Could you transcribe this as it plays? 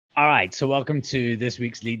All right, so welcome to this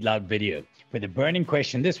week's Lead Loud video. For the burning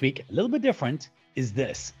question this week, a little bit different, is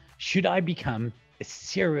this: should I become a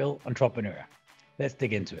serial entrepreneur? Let's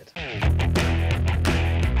dig into it.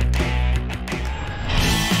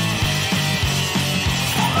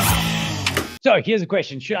 So here's a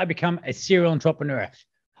question: should I become a serial entrepreneur?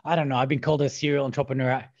 I don't know. I've been called a serial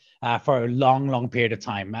entrepreneur for a long period of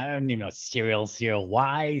time. I don't even know serial.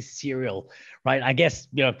 Why serial? Right? I guess,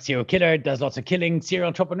 serial killer does lots of killing. Serial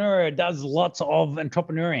entrepreneur does lots of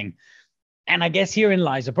entrepreneuring. And I guess herein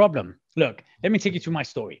lies the problem. Look, let me take you through my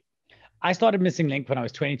story. I started Missing Link when I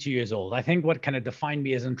was 22 years old. I think what kind of defined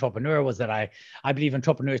me as an entrepreneur was that I believe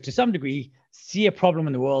entrepreneurs to some degree see a problem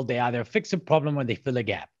in the world. They either fix a problem or they fill a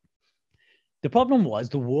gap. The problem was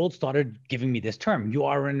the world started giving me this term: you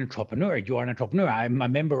are an entrepreneur. You are an entrepreneur. I'm a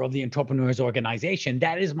member of the entrepreneurs organization.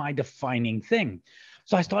 That is my defining thing.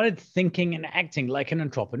 So I started thinking and acting like an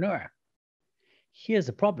entrepreneur. Here's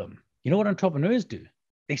the problem. You know what entrepreneurs do?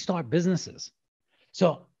 They start businesses.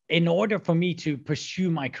 So in order for me to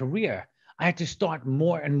pursue my career, I had to start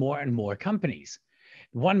more and more companies.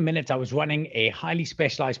 1 minute I was running a highly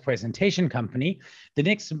specialized presentation company. The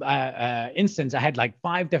next instance, I had like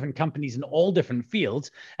 5 different companies in all different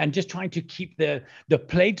fields, and just trying to keep the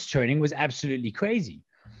plates turning was absolutely crazy.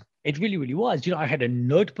 It really was. I had a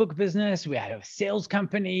notebook business. We had a sales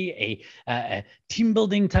company, a team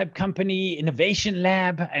building type company, innovation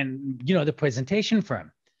lab, and, the presentation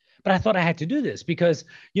firm. But I thought I had to do this because,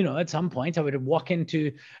 at some point I would walk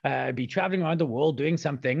into, be traveling around the world doing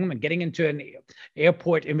something and getting into an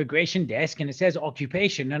airport immigration desk, and it says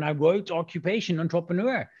occupation, and I wrote occupation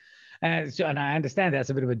entrepreneur. And I understand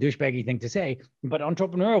that's a bit of a douchebaggy thing to say, but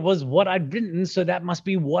entrepreneur was what I'd written, so that must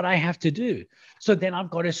be what I have to do. So then I've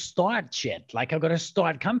got to start shit, like I've got to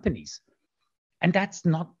start companies. And that's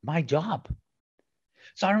not my job.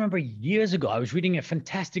 So I remember years ago, I was reading a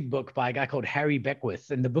fantastic book by a guy called Harry Beckwith,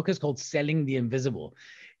 and the book is called Selling the Invisible.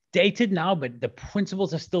 Dated now, but the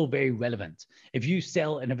principles are still very relevant. If you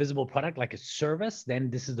sell an invisible product like a service, then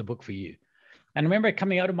this is the book for you. And I remember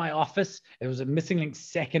coming out of my office, it was a Missing Link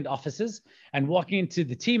second offices, and walking into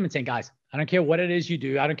the team and saying, guys, I don't care what it is you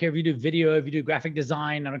do. I don't care if you do video, if you do graphic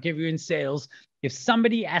design. I don't care if you're in sales. If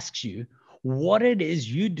somebody asks you what it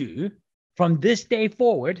is you do from this day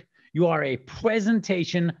forward, you are a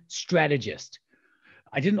presentation strategist.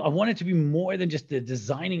 I wanted to be more than just the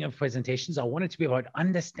designing of presentations. I wanted to be about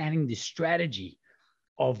understanding the strategy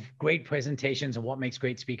of great presentations and what makes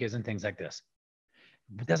great speakers and things like this.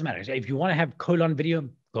 It doesn't matter. If you want to have colon video,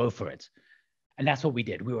 go for it. And that's what we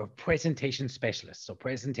did. We were presentation specialists, so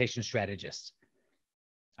presentation strategists,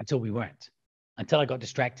 until we weren't, until I got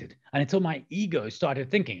distracted, and until my ego started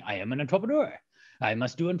thinking, I am an entrepreneur. I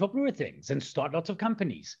must do entrepreneur things and start lots of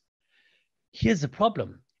companies. Here's the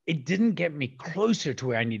problem. It didn't get me closer to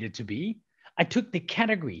where I needed to be. I took the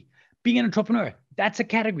category. Being an entrepreneur, that's a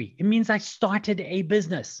category. It means I started a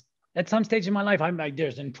business. At some stage in my life, I'm like,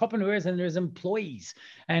 there's entrepreneurs and there's employees.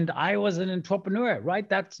 And I was an entrepreneur, right?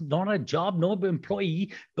 That's not a job. No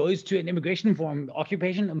employee goes to an immigration form,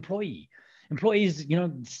 occupation employee. Employees,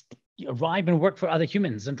 arrive and work for other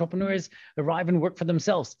humans. Entrepreneurs arrive and work for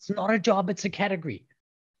themselves. It's not a job, it's a category.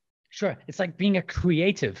 Sure, it's like being a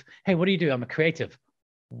creative. Hey, what do you do? I'm a creative.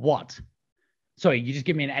 What? Sorry, you just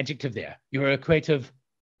give me an adjective there. You're a creative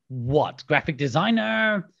what? Graphic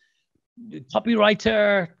designer,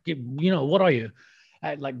 copywriter, what are you?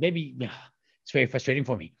 Maybe it's very frustrating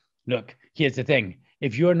for me. Look, here's the thing.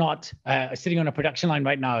 If you're not sitting on a production line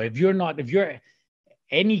right now, if you're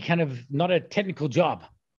any kind of not a technical job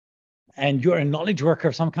and you're a knowledge worker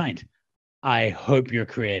of some kind, I hope you're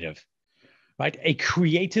creative. Right? A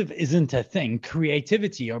creative isn't a thing.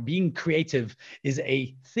 Creativity or being creative is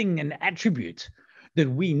a thing, an attribute that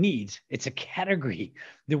we need. It's a category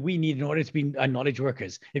that we need in order to be knowledge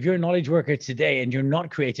workers. If you're a knowledge worker today and you're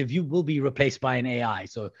not creative, you will be replaced by an AI.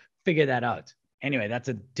 So figure that out. Anyway, that's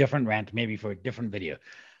a different rant, maybe for a different video.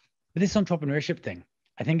 But this entrepreneurship thing,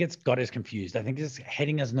 I think it's got us confused. I think it's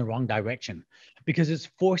heading us in the wrong direction because it's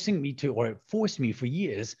forcing me to, or it forced me for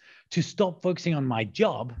years to stop focusing on my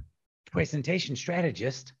job, presentation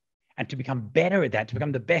strategist, and to become better at that, to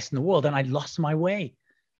become the best in the world. And I lost my way.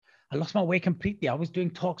 I lost my way completely. I was doing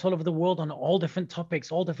talks all over the world on all different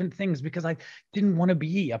topics, all different things, because I didn't want to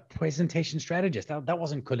be a presentation strategist. That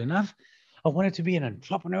wasn't good enough. I wanted to be an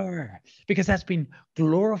entrepreneur because that's been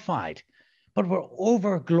glorified. But we're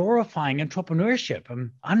over glorifying entrepreneurship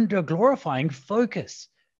and under glorifying focus.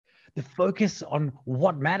 The focus on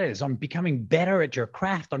what matters, on becoming better at your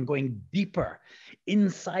craft, on going deeper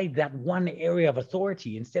inside that one area of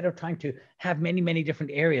authority instead of trying to have many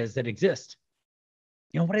different areas that exist.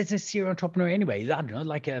 What is a serial entrepreneur anyway? I don't know,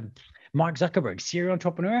 like a Mark Zuckerberg, serial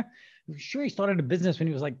entrepreneur. Sure, he started a business when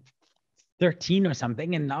he was like 13 or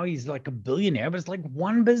something, and now he's like a billionaire, but it's like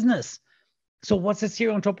one business. So what's a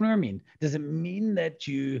serial entrepreneur mean? Does it mean that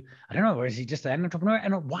I don't know, or is he just an entrepreneur?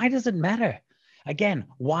 And why does it matter? Again,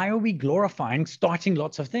 why are we glorifying starting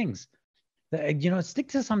lots of things? Stick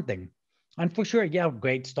to something. And for sure, yeah,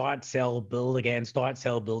 great. Start, sell, build again, start,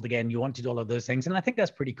 sell, build again. You want to do all of those things. And I think that's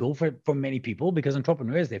pretty cool for many people, because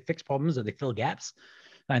entrepreneurs, they fix problems or they fill gaps.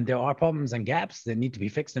 And there are problems and gaps that need to be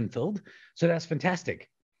fixed and filled. So that's fantastic.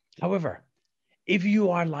 However, if you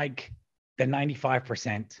are like the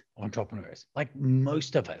 95% entrepreneurs, like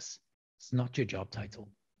most of us, it's not your job title.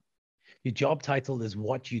 Your job title is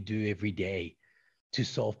what you do every day to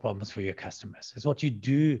solve problems for your customers. It's what you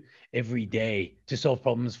do every day to solve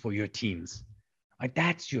problems for your teams. Like,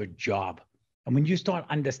 that's your job. And when you start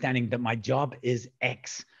understanding that my job is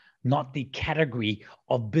X, not the category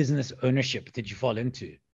of business ownership that you fall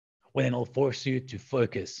into, well, then it'll force you to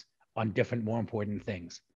focus on different, more important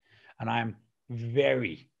things. And I'm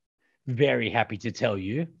very, very happy to tell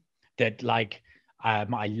you that, like,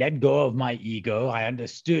 I let go of my ego. I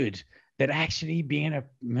understood that actually being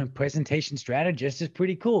a presentation strategist is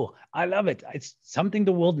pretty cool. I love it. It's something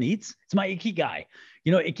the world needs. It's my ikigai.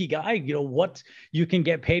 Ikigai, what you can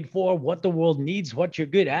get paid for, what the world needs, what you're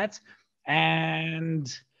good at,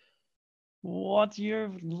 and what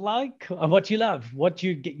you're like, what you love, what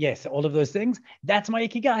you get. Yes, all of those things. That's my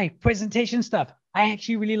ikigai, presentation stuff. I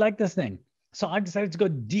actually really like this thing. So I decided to go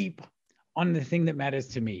deep on the thing that matters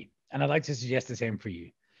to me. And I'd like to suggest the same for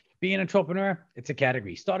you. Being an entrepreneur, it's a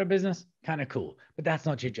category. Start a business, kind of cool, but that's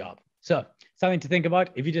not your job. So something to think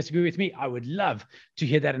about. If you disagree with me, I would love to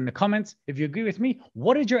hear that in the comments. If you agree with me,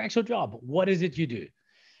 what is your actual job? What is it you do?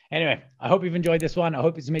 Anyway, I hope you've enjoyed this one. I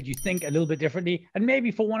hope it's made you think a little bit differently. And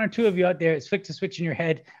maybe for one or two of you out there, it's flicked a switch in your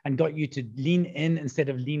head and got you to lean in instead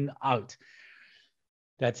of lean out.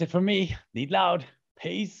 That's it for me. Lead loud.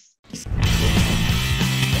 Peace.